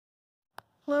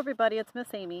Hello everybody, it's Miss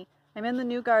Amy. I'm in the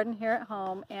new garden here at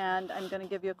home and I'm going to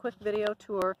give you a quick video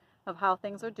tour of how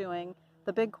things are doing.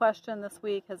 The big question this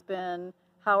week has been,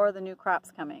 how are the new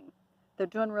crops coming? They're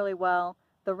doing really well.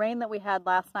 The rain that we had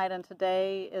last night and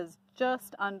today is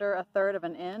just under 1/3 of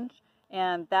an inch,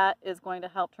 and that is going to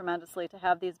help tremendously to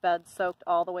have these beds soaked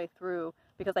all the way through,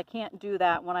 because I can't do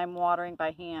that when I'm watering by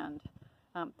hand.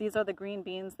 These are the green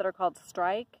beans that are called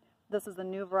Strike. This is a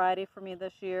new variety for me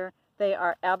this year. They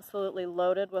are absolutely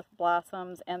loaded with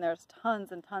blossoms, and there's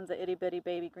tons and tons of itty-bitty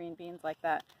baby green beans like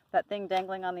that. That thing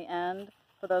dangling on the end,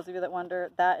 for those of you that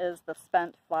wonder, that is the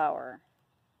spent flower.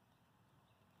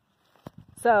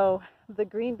 So the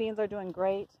green beans are doing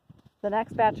great. The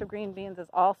next batch of green beans is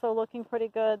also looking pretty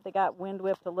good. They got wind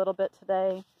whipped a little bit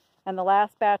today. And the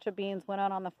last batch of beans went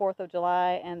out on the 4th of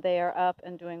July, and they are up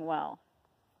and doing well.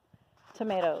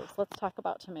 Tomatoes. Let's talk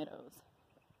about tomatoes.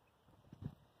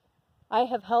 I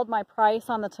have held my price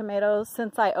on the tomatoes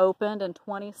since I opened in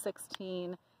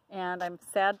 2016, and I'm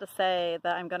sad to say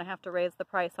that I'm going to have to raise the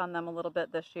price on them a little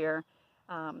bit this year.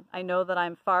 I know that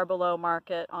I'm far below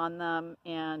market on them,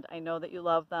 and I know that you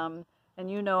love them, and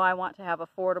you know I want to have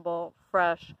affordable,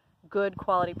 fresh, good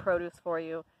quality produce for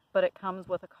you, but it comes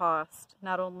with a cost.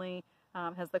 Not only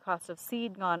has the cost of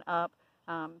seed gone up,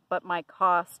 but my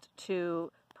cost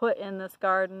to put in this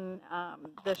garden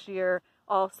this year,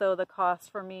 also the cost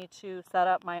for me to set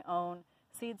up my own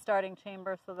seed starting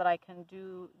chamber so that I can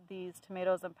do these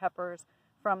tomatoes and peppers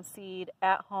from seed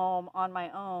at home on my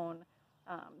own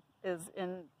is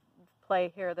in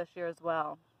play here this year as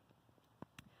well.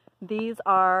 These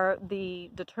are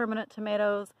the determinate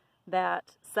tomatoes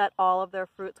that set all of their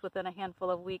fruits within a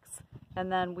handful of weeks, and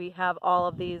then we have all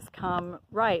of these come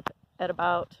ripe at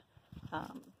about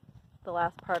the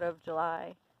last part of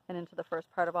July and into the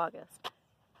first part of August.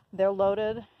 They're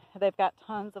loaded. They've got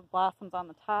tons of blossoms on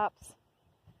the tops.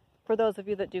 For those of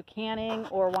you that do canning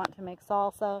or want to make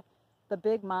salsa, the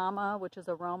Big Mama, which is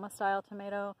a Roma style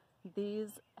tomato,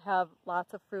 these have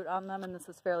lots of fruit on them, and this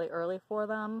is fairly early for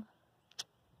them.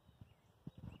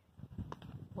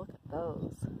 Look at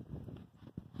those.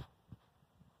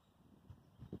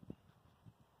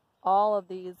 All of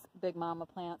these Big Mama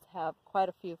plants have quite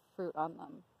a few fruit on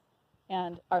them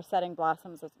and are setting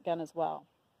blossoms again as well.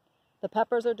 The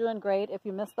peppers are doing great. If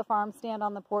you missed the farm stand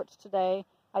on the porch today,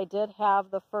 I did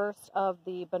have the first of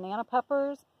the banana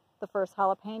peppers, the first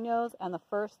jalapenos, and the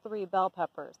first 3 bell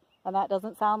peppers. And that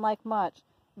doesn't sound like much,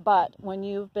 but when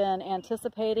you've been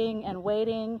anticipating and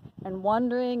waiting and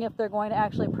wondering if they're going to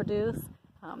actually produce,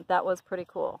 that was pretty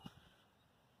cool.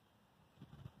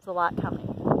 There's a lot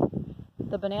coming.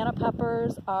 The banana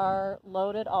peppers are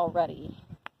loaded already.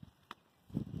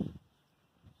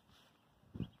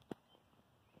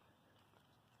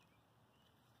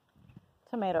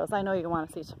 Tomatoes. I know you want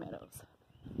to see tomatoes.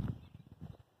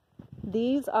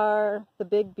 These are the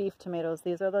big beef tomatoes.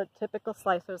 These are the typical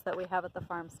slicers that we have at the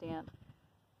farm stand.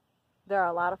 There are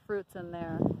a lot of fruits in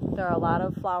there. There are a lot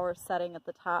of flowers setting at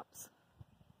the tops.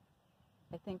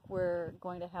 I think we're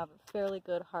going to have a fairly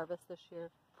good harvest this year.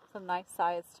 Some nice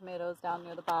sized tomatoes down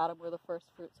near the bottom where the first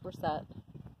fruits were set.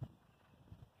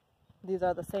 These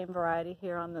are the same variety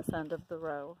here on this end of the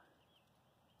row.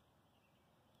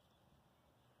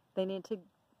 They need to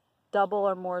double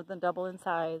or more than double in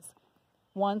size.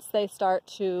 Once they start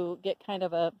to get kind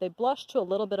of they blush to a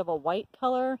little bit of a white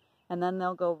color, and then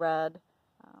they'll go red.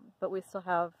 But we still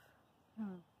have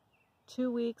 2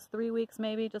 weeks, 3 weeks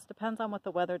maybe, just depends on what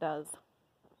the weather does.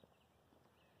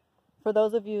 For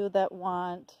those of you that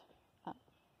want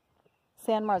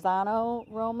San Marzano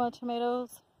Roma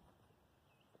tomatoes,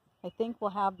 I think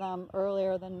we'll have them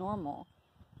earlier than normal.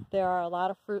 There are a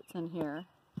lot of fruits in here.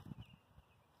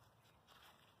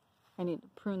 I need to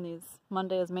prune these.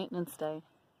 Monday is maintenance day.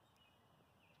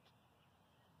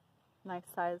 Nice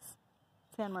size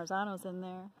San Marzanos in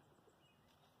there.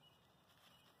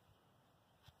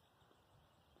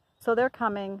 So they're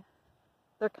coming.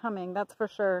 They're coming, that's for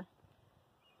sure.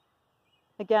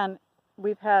 Again,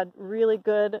 we've had really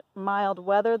good mild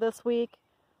weather this week.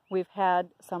 We've had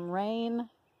some rain.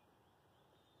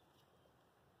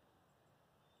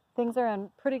 Things are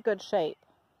in pretty good shape.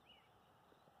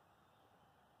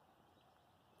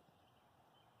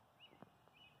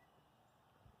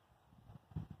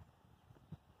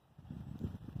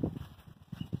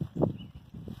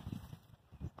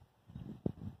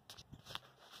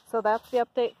 So that's the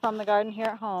update from the garden here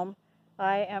at home.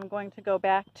 I am going to go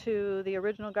back to the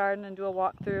original garden and do a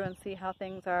walkthrough and see how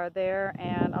things are there,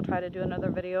 and I'll try to do another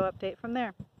video update from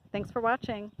there. Thanks for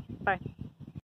watching.